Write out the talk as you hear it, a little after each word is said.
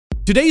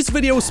Today's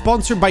video is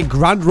sponsored by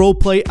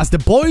GrandRP as the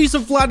boys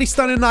of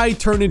Vladistan and I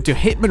turn into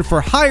hitmen for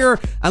hire,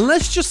 and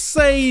let's just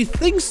say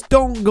things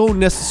don't go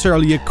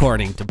necessarily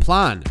according to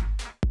plan.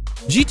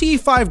 GTA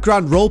 5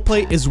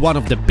 GrandRP is one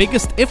of the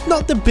biggest, if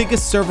not the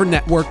biggest server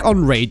network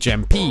on Rage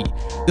MP.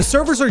 The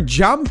servers are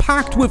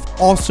jam-packed with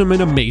awesome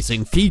and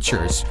amazing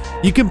features.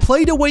 You can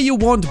play the way you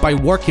want by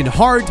working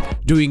hard,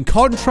 doing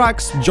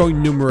contracts,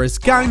 join numerous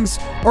gangs,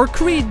 or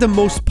create the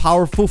most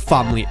powerful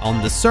family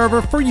on the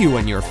server for you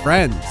and your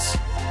friends.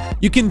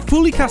 You can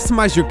fully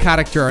customize your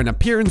character and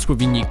appearance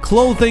with unique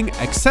clothing,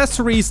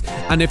 accessories,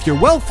 and if you're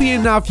wealthy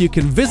enough, you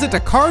can visit a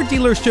car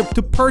dealership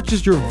to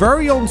purchase your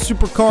very own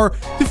supercar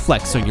to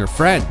flex on your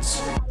friends.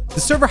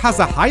 The server has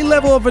a high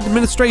level of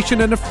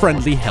administration and a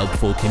friendly,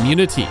 helpful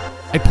community.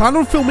 I plan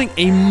on filming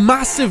a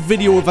massive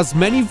video with as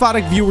many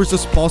Vadact viewers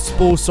as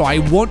possible, so I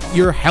want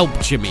your help,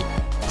 Jimmy.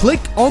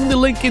 Click on the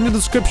link in the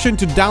description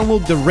to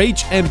download the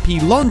Rage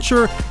MP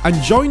launcher and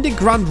join the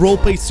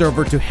GrandRP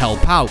server to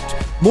help out.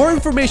 More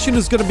information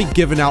is going to be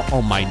given out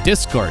on my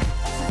Discord.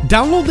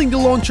 Downloading the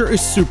launcher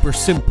is super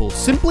simple.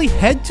 Simply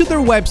head to their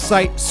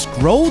website,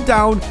 scroll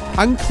down,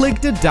 and click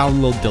the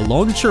download the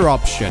launcher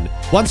option.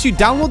 Once you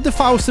download the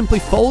file, simply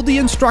follow the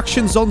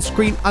instructions on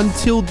screen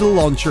until the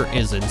launcher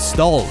is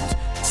installed.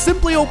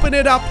 Simply open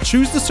it up,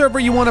 choose the server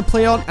you want to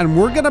play on, and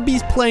we're going to be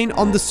playing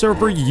on the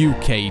server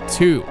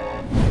UK2.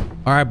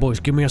 Alright boys,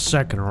 give me a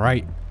second,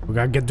 alright? We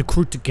gotta get the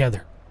crew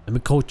together. Let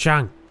me call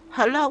Chang.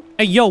 Hello?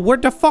 Hey yo, where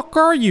the fuck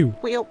are you?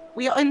 We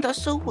are in the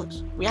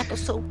sewers. We at the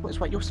sewers,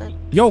 what you say?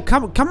 Yo,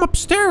 come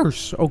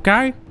upstairs,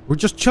 okay? We're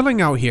just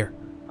chilling out here.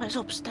 Where's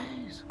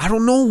upstairs? I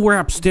don't know where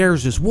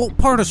upstairs is. What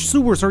part of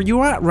sewers are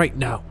you at right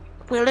now?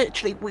 We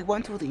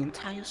went through the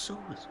entire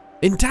sewers.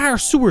 Entire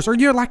sewers? Are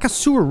you like a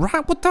sewer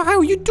rat? What the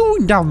hell are you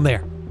doing down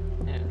there?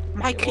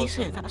 Mikey's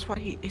here, that's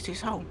why it's his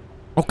home.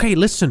 Okay,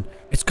 listen,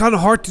 it's kind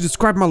of hard to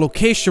describe my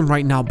location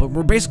right now, but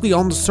we're basically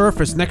on the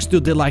surface next to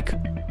the, like,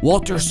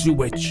 water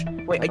sewage.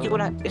 Wait, are you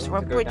gonna, is there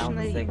a bridge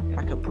near you?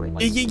 Like a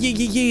bridge?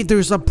 Yeah,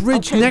 there's a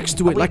bridge next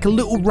to it, like a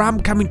little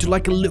ramp coming to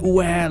like a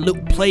little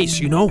place,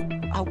 you know?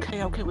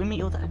 Okay, we meet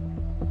you there.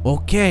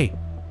 Okay,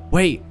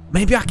 wait,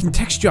 maybe I can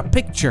text you a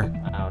picture.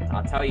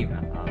 I'll tell you,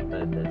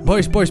 man.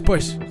 Boys.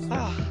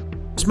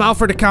 Smile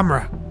for the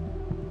camera.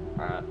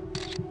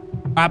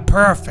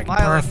 Perfect.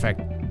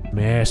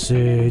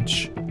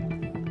 Message.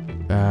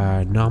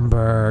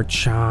 Number,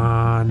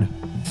 Chan.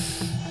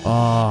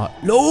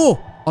 No!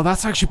 Oh,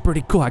 that's actually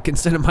pretty cool. I can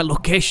send him my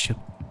location.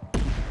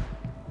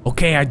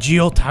 Okay, I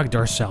geotagged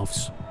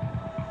ourselves.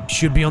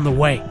 Should be on the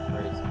way.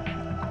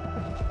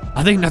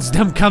 I think that's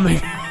them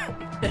coming.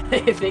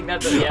 I think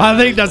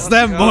that's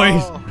them,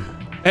 boys.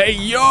 Hey,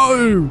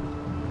 yo!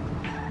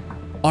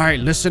 Alright,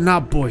 listen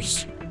up,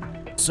 boys.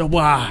 So,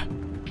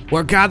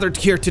 we're gathered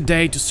here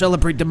today to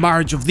celebrate the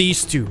marriage of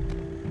these two.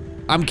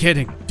 I'm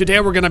kidding. Today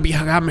we're gonna be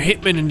having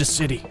hitmen in the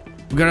city.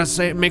 We're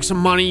gonna make some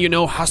money, you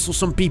know, hustle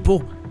some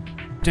people,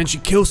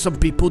 potentially kill some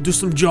people, do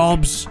some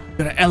jobs.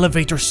 Gonna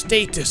elevate our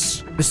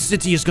status. The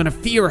city is gonna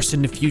fear us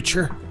in the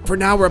future. For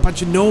now, we're a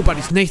bunch of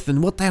nobodies.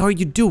 Nathan, what the hell are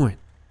you doing?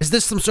 Is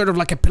this some sort of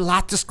like a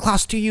Pilates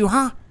class to you,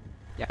 huh?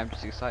 Yeah, I'm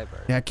just excited, bro.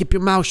 Yeah, keep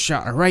your mouth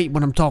shut, alright,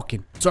 when I'm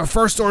talking. So our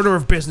first order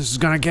of business is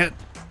gonna get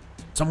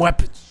some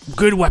weapons. Some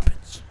good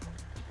weapons.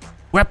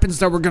 Weapons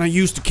that we're gonna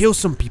use to kill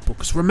some people.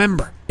 Because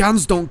remember,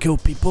 guns don't kill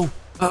people.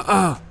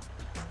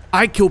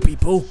 I kill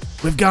people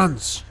with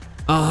guns.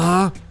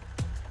 You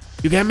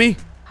get me?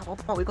 How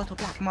about we go to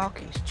black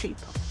market? It's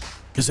cheaper.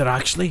 Is it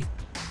actually?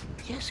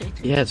 Yes, it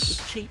is. Yes.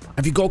 It's cheaper.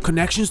 Have you got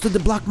connections to the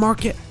black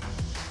market?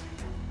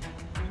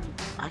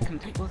 I can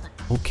take all that.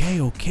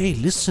 Okay.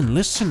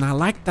 Listen. I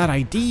like that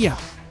idea.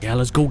 Yeah,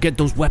 let's go get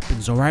those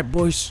weapons, alright,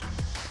 boys?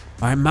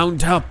 Alright,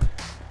 mount up.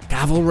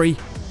 Cavalry.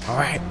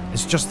 Alright,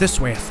 it's just this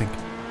way, I think.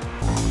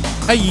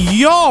 Hey,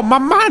 yo, my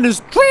man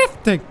is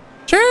drifting.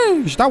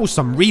 Jeez, that was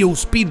some real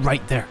speed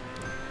right there.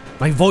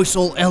 My voice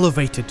all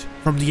elevated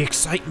from the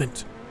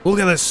excitement. Look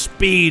at the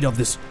speed of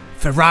this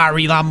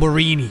Ferrari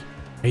Lamborghini.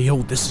 Hey,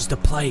 yo, this is the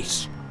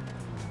place.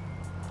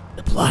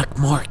 The black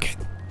market.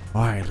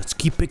 Alright, let's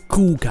keep it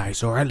cool,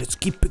 guys. Alright, let's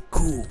keep it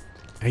cool.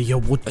 Hey, yo,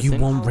 what do you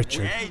want,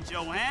 Richard? Hey,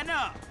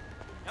 Joanna.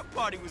 That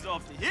party was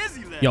off to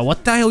hizzy last. Yo,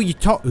 what the hell you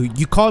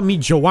call me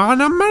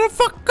Joanna,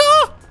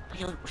 motherfucker?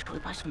 Yo, should we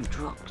buy some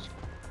drugs?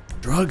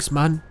 Drugs,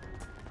 man.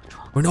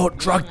 We're not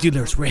drug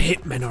dealers, we're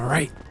hitmen,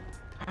 alright?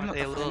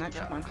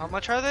 How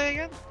much are they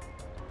again?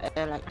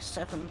 Like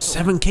 7.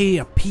 7K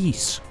a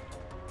piece.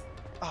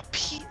 Oh,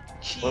 Pete.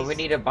 Jeez. Well, we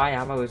need to buy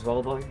ammo as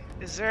well, boy.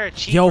 Is there a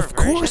cheaper Yo, of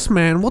course,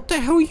 man. What the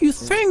hell you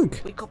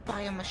think? We could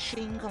buy a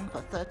machine gun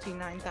for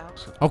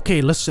 39,000.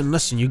 Okay,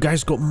 listen. You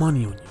guys got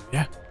money on you,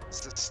 yeah?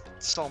 It's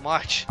so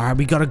much. Alright,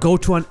 we gotta go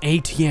to an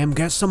ATM,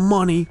 get some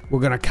money.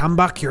 We're gonna come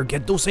back here,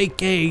 get those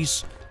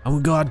AKs, and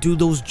we gotta do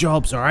those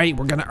jobs, alright?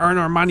 We're gonna earn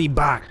our money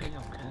back.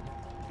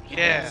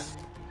 Yeah.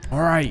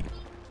 Alright,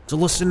 so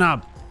listen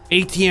up.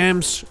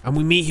 ATMs, and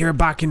we meet here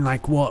back in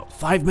like, what,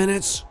 5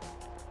 minutes?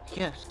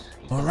 Yes.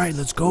 Alright,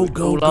 let's go.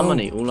 All our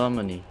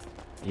money.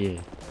 Yeah.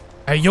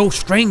 Hey, yo,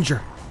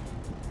 stranger.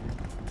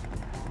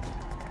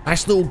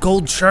 Nice little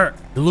gold shirt.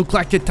 You look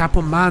like the type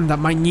of man that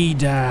might need,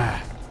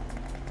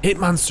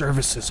 hitman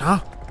services, huh?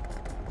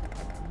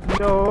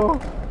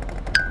 No.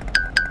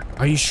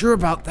 Are you sure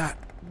about that?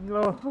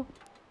 No.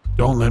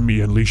 Don't let me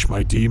unleash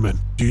my demon.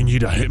 Do you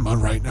need a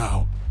hitman right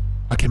now?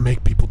 I can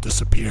make people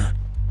disappear.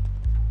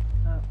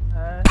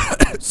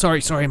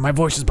 Sorry, my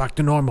voice is back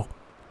to normal.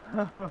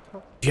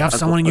 Do you have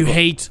someone you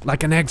hate,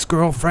 like an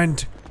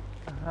ex-girlfriend?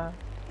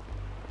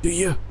 Do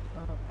you?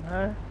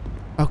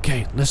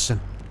 Okay,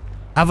 listen.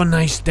 Have a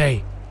nice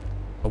day.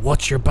 But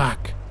watch your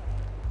back.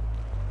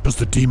 Because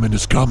the demon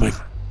is coming.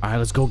 Alright,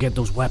 let's go get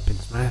those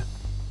weapons, man.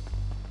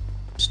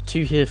 There's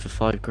 2 here for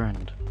 5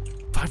 grand.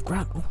 5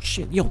 grand? Oh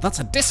shit, yo, that's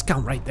a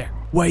discount right there.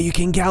 Where you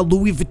can get a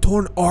Louis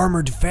Vuitton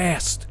armored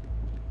vest.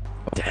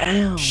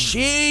 Damn.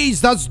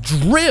 Jeez, that's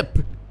drip.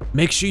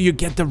 Make sure you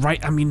get the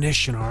right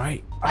ammunition,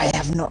 alright? I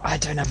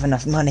don't have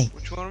enough money.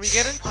 Which one are we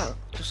getting? Well,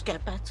 just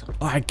get better.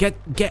 Alright,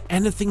 get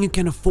anything you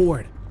can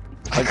afford.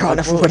 I can't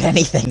afford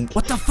anything.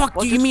 What the fuck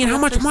do you mean? How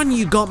much money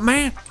you got,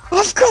 man?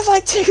 I've got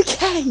like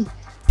 2k.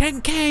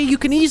 10k? You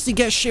can easily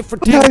get shit for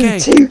No,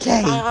 10k.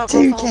 2k.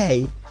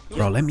 2k.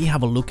 Bro, let me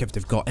have a look if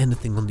they've got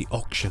anything on the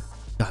auction.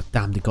 God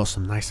damn, they got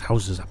some nice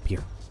houses up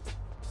here.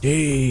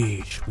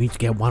 Jeez, we need to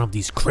get one of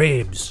these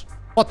cribs.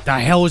 What the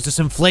hell is this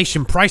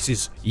inflation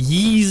prices?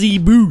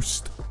 Yeezy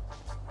boost.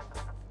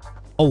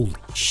 Holy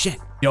shit.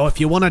 Yo, if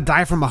you want to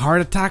die from a heart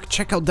attack,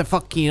 check out the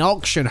fucking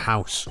auction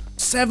house.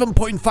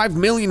 7.5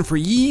 million for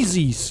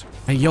Yeezys.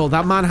 Hey, yo,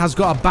 that man has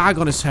got a bag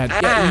on his head.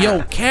 Yeah,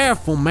 yo,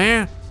 careful,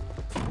 man.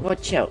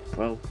 Watch out,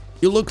 bro.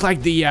 You look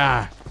like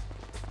the,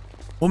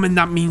 woman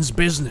that means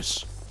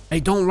business.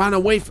 Hey, don't run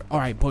away from—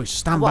 Alright, boys,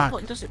 stand back.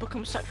 What does it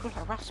become sexual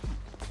harassment?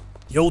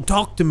 Yo,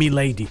 talk to me,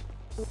 lady.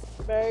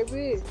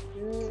 Baby.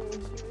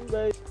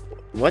 Baby.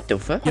 What the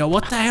fuck? Yo,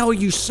 what the hell are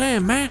you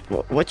saying, man?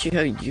 What you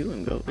heard you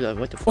and go? Like,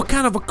 what the fuck? What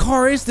kind of a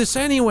car is this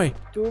anyway?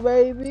 2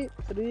 baby,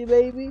 3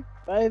 baby,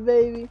 5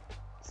 baby,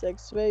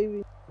 6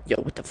 baby. Yo,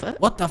 what the fuck?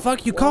 What the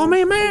fuck you call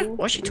me, man?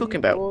 What's she talking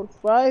about? 4,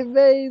 5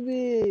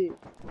 baby,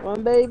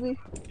 1 baby,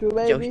 2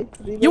 baby,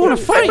 3 baby. You wanna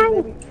fight?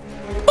 baby.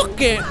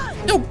 Fuck it!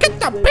 Yo, get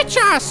that bitch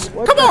ass!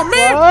 What Come the on,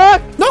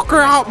 man! fuck? Knock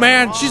her out,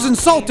 man! She's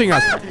insulting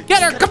us!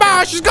 Get her! Come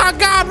on! She's got a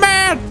gun,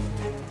 man!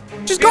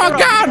 She's got a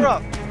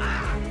gun!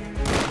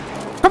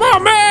 Come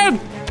on, man!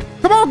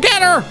 Come on,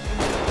 get her!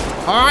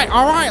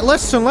 Alright,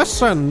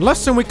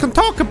 listen, we can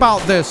talk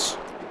about this.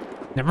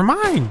 Never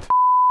mind.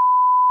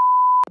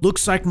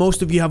 Looks like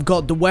most of you have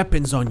got the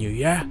weapons on you,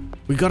 yeah?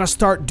 We gotta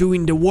start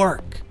doing the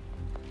work.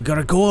 We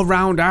gotta go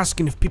around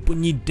asking if people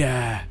need,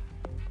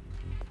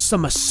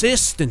 some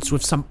assistance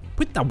with some—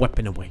 Put that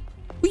weapon away.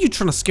 Who you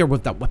trying to scare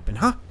with that weapon,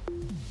 huh?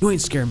 You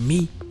ain't scaring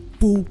me,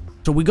 fool.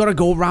 So we gotta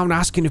go around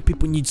asking if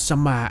people need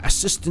some,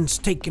 assistance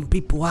taking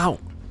people out.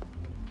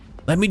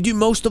 Let me do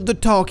most of the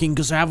talking,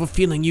 because I have a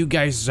feeling you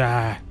guys,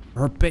 are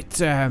a bit,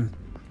 how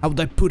would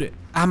I put it?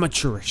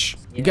 Amateurish.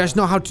 Yeah. You guys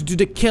know how to do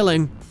the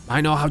killing. I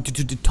know how to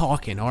do the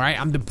talking, alright?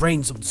 I'm the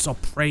brains of this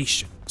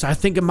operation. So I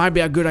think it might be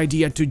a good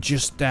idea to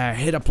just,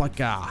 hit up like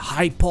a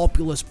high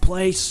populous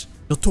place.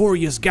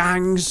 Notorious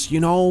gangs, you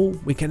know?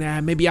 We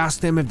can, maybe ask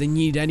them if they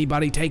need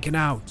anybody taken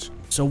out.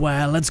 So,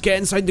 let's get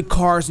inside the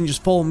cars and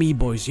just follow me,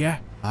 boys, yeah?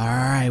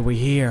 Alright, we're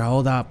here.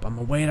 Hold up. I'm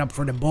gonna wait up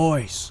for the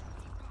boys.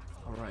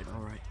 Alright.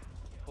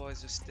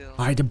 Boys are still.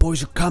 Alright, the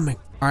boys are coming.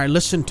 Alright,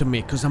 listen to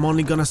me, because I'm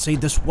only gonna say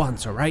this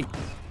once, alright?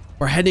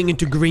 We're heading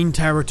into green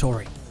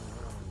territory.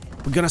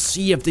 We're gonna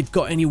see if they've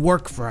got any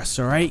work for us,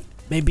 alright?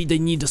 Maybe they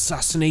need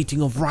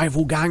assassinating of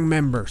rival gang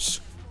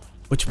members.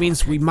 Which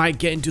means we might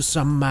get into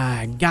some,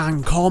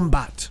 gang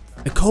combat.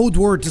 The code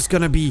word is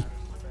gonna be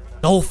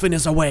Dolphin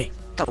is away.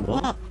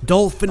 What?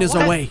 Dolphin is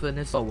away.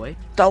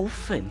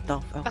 Dolphin.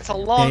 That's a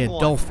long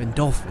one. Dolphin.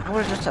 I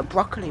would have just said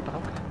broccoli, but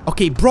okay.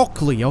 Okay,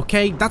 broccoli,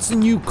 okay? That's the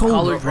new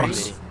code word for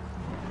us. Ready.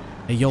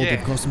 Hey, yo, Yeah.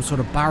 they've got some sort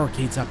of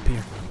barricades up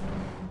here.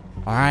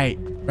 Alright,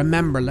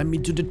 remember, let me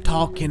do the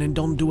talking and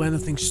don't do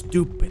anything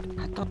stupid.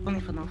 I don't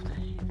even know if we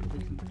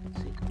can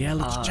see. Yeah,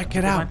 let's check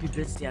it There out. might be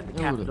busy at the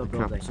Capitol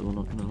building. So we're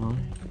not gonna lie.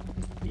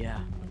 Yeah.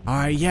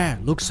 Alright, yeah,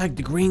 looks like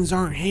the greens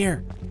aren't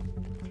here.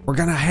 We're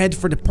gonna head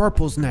for the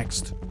purples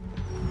next.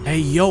 Hey,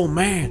 yo,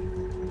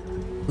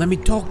 man. Let me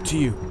talk to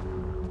you.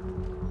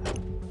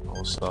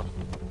 What's up?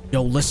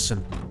 Yo,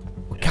 listen.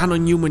 We're kinda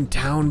new in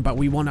town, but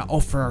we wanna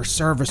offer our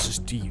services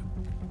to you.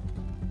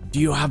 Do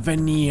you have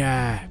any,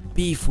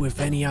 beef with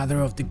any other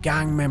of the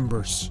gang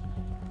members?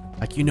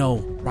 Like, you know,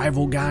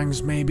 rival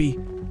gangs, maybe?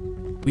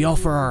 We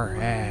offer our,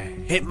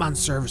 hitman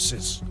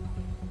services.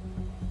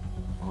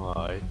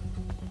 Why?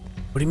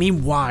 What do you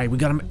mean, why? We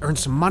gotta earn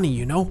some money,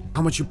 you know?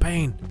 How much you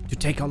paying? To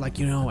take out, like,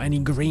 you know, any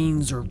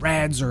greens or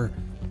reds or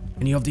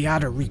any of the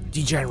other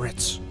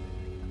degenerates?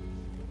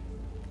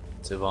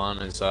 To be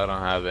honest, I don't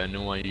have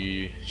anyone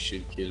you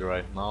should kill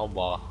right now,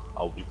 but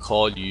I will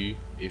call you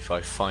if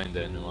I find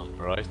anyone,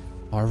 right?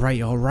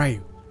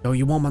 Alright. Yo,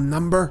 you want my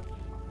number?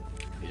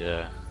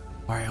 Yeah.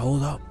 Alright,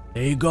 hold up.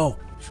 There you go.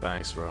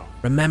 Thanks, bro.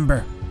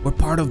 Remember, we're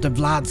part of the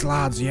Vlad's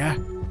lads, yeah?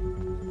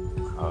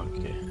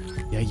 Okay.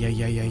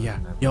 Yeah.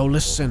 Yo,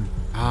 listen.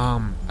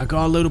 I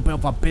got a little bit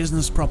of a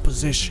business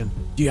proposition.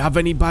 Do you have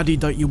anybody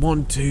that you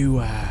want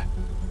to,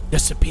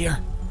 disappear?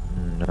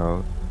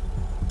 No.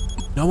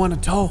 No one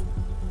at all?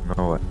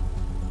 No what?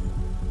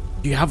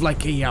 Do you have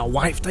like a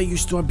wife that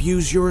used to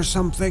abuse you or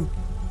something?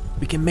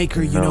 We can make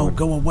her, you know,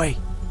 go away.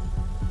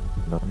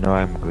 No,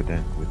 I'm good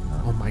now.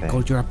 Oh my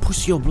god, you're a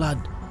pussy of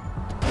blood.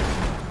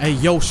 Hey,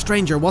 yo,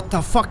 stranger, what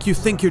the fuck you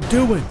think you're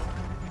doing?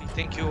 Who do you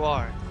think you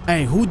are?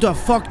 Hey, who the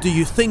fuck do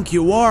you think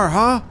you are,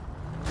 huh?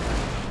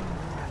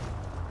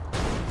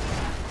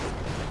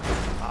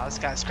 Oh, this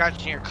guy's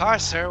scratching your car,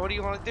 sir. What do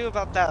you want to do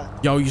about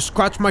that? Yo, you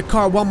scratch my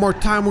car one more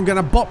time, we're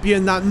gonna bop you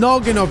in that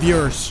noggin of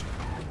yours.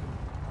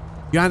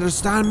 You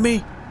understand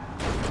me?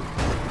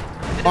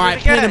 Alright,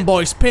 pin him,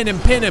 boys. Pin him,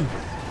 pin him.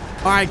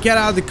 Alright, get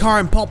out of the car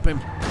and pop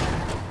him.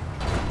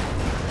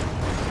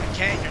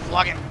 Okay, you're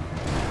vlogging.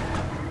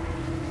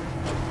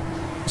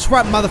 That's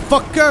right,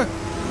 motherfucker.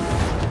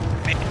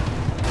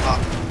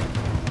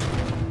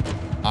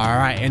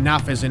 Alright,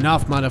 enough is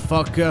enough,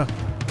 motherfucker.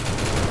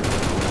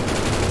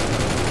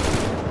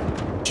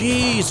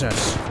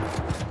 Jesus.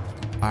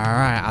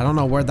 Alright, I don't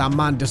know where that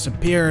man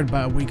disappeared,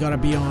 but we gotta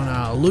be on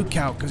a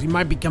lookout because he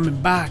might be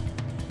coming back.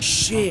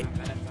 Shit.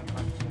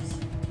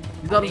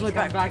 He's got his way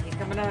back. He's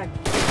coming back.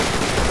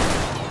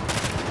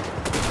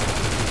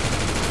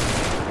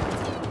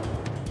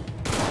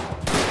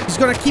 He's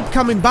gonna keep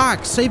coming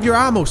back. Save your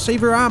ammo,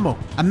 save your ammo.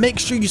 And make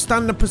sure you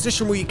stand in a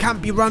position where you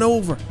can't be run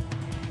over.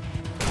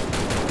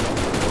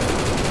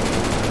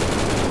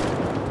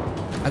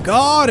 I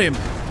got him.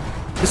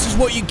 This is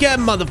what you get,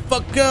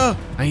 motherfucker.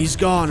 And he's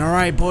gone.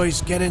 Alright,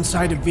 boys, get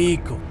inside the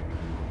vehicle.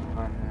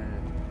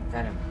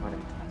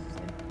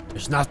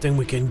 There's nothing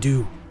we can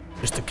do.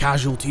 Just a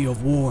casualty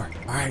of war.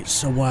 Alright,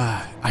 so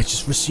I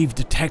just received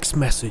a text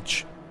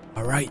message.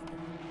 Alright?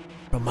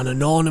 From an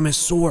anonymous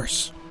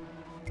source.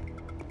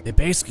 They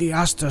basically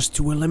asked us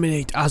to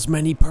eliminate as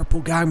many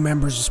Purple Gang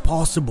members as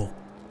possible.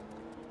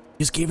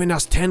 He's giving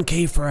us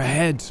 10k for a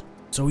head.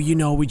 So, you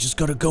know, we just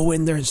gotta go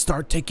in there and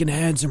start taking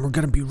heads and we're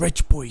gonna be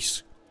rich,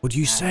 boys. What do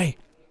you say?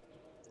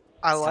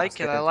 I like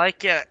it, I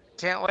like it.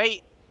 Can't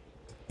wait.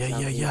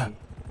 Yeah.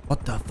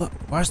 What the fuck?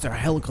 Why is there a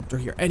helicopter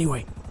here?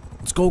 Anyway,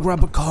 let's go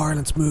grab a car and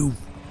let's move.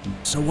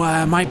 So,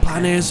 my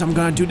plan is I'm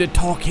gonna do the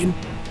talking,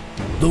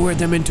 lure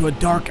them into a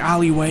dark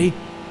alleyway,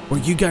 where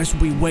you guys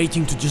will be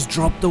waiting to just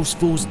drop those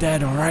fools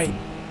dead, alright?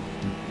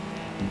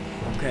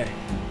 Okay.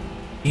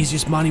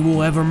 Easiest money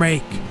we'll ever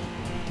make.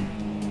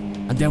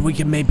 And then we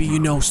can maybe, you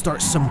know,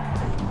 start some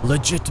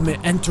legitimate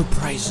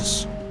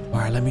enterprises.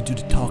 Alright, let me do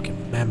the talking,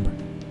 remember.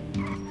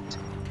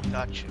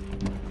 Gotcha.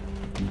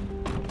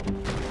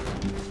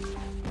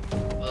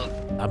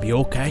 I'll be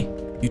okay.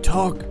 You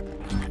talk.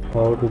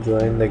 How to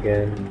join the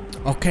gang?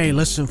 Okay,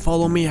 listen,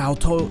 follow me. I'll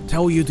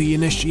tell you the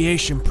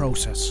initiation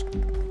process.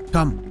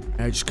 Come.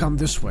 Just come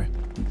this way.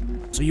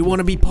 So you want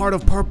to be part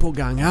of Purple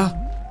Gang, huh?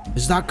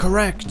 Is that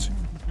correct?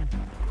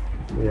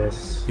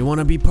 Yes. You want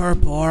to be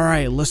Purple?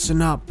 Alright,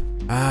 listen up.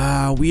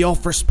 We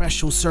offer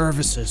special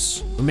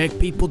services. We make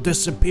people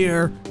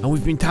disappear, and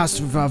we've been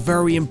tasked with a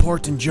very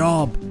important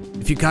job,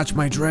 if you catch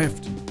my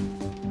drift.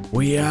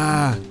 We've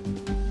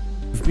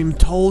been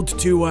told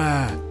to,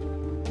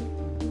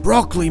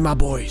 broccoli, my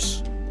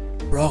boys.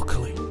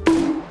 Broccoli.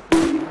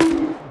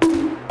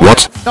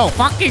 What? No,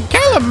 fucking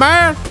kill him,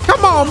 man!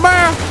 Come on,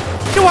 man!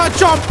 You want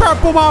John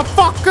Purple,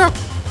 motherfucker?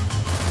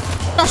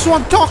 That's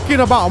what I'm talking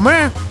about,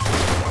 man!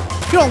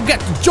 You don't get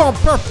to John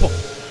Purple!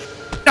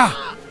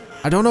 Ah!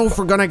 I don't know if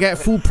we're gonna get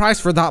full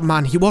price for that,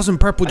 man. He wasn't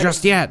purple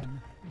just yet.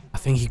 I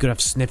think he could have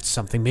sniffed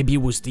something. Maybe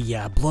it was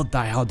the blood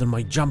that I had on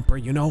my jumper,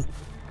 you know?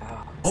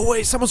 Oh,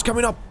 wait, someone's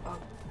coming up.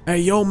 Hey,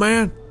 yo,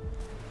 man.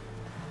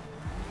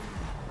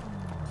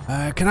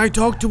 Can I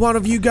talk to one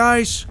of you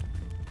guys?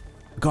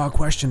 I got a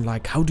question,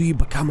 like, how do you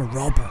become a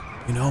robber?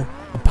 You know?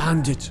 A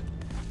bandit?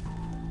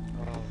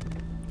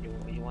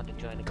 You want to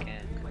join the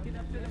gang?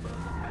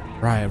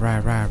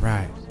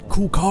 Right.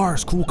 Cool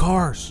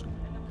cars.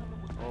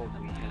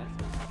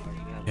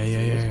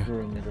 Yeah.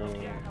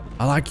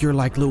 I like your,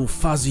 like, little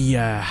fuzzy,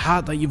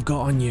 hat that you've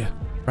got on you.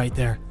 Right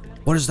there.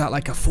 What is that,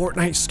 like a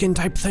Fortnite skin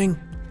type thing?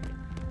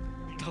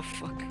 The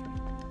fuck?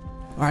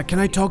 Alright, can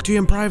I talk to you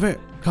in private?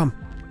 Come.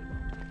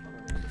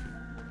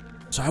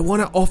 So I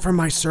want to offer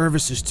my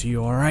services to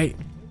you, alright?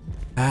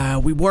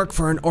 We work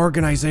for an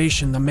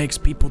organization that makes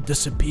people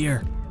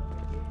disappear.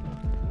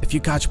 If you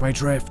catch my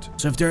drift.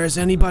 So if there is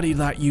anybody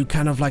that you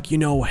kind of like, you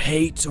know,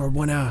 hate or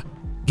want to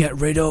get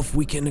rid of,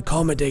 we can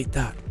accommodate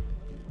that.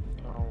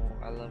 No,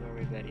 I love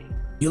everybody.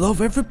 You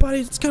love everybody?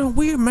 It's kind of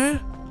weird, man.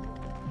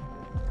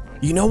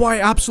 You know what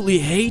I absolutely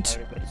hate?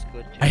 Everybody's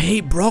good too. I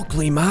hate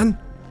broccoli, man.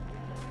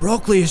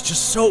 Broccoli is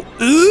just so...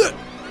 Ugh!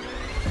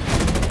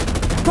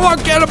 Come on,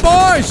 get it,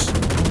 boys!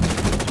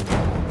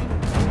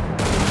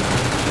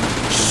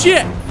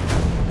 Shit!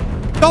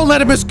 Don't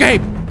let him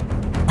escape!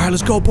 Alright,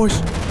 let's go,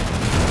 boys.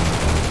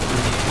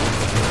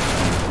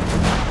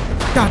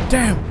 God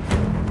damn.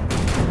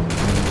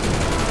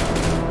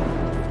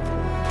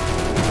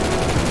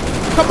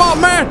 Come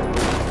on, man!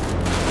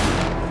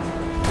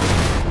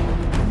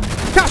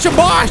 Catch him,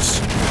 boys!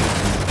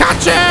 Catch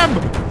Catch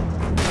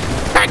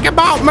him! Take him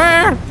out,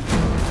 man!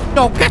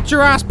 Yo, get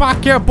your ass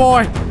back here,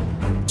 boy!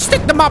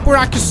 Stick them up where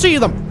I can see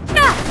them!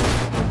 Yeah.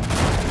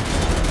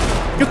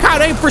 You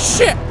can't aim for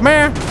shit,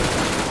 man!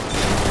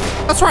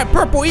 That's right,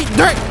 Purple, eat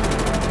dick!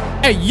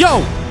 Hey,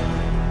 yo!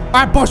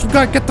 Alright, boys, we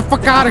gotta get the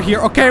fuck out of here,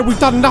 okay? We've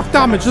done enough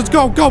damage. Let's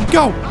go, go,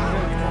 go!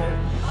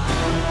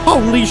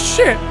 Holy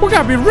shit! We're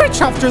gonna be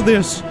rich after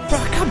this! Bro,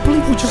 I can't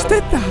believe we just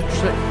did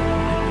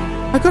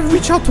that! I gotta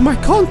reach out to my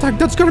contact.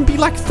 That's gonna be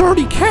like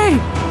 30k!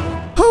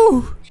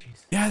 Oh!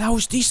 Yeah, that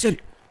was decent.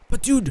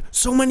 But dude,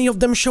 so many of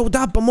them showed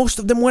up, but most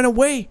of them went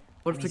away.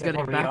 What if they're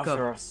getting back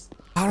up?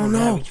 I don't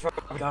know.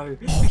 Oh, God.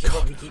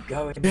 keep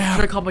going. Yeah.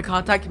 Should I call my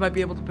contact? He might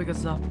be able to pick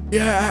us up.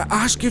 Yeah,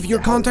 ask if your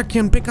contact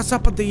can pick us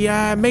up at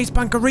the Maze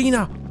Bank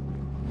Arena.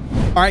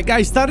 Alright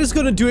guys, that is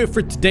going to do it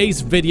for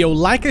today's video.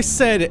 Like I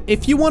said,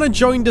 if you want to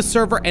join the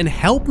server and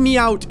help me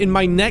out in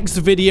my next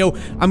video,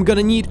 I'm going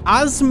to need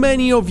as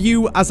many of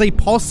you as I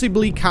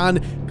possibly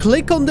can.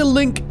 Click on the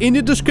link in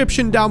the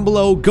description down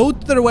below, go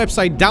to their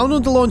website,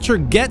 download the launcher,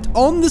 get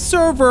on the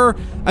server,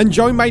 and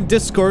join my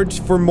Discord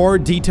for more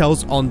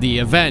details on the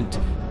event.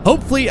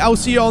 Hopefully, I'll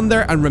see you on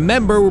there, and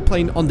remember, we're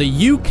playing on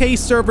the UK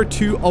server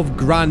 2 of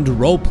Grand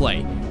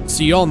Roleplay.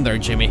 See you on there,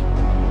 Jimmy.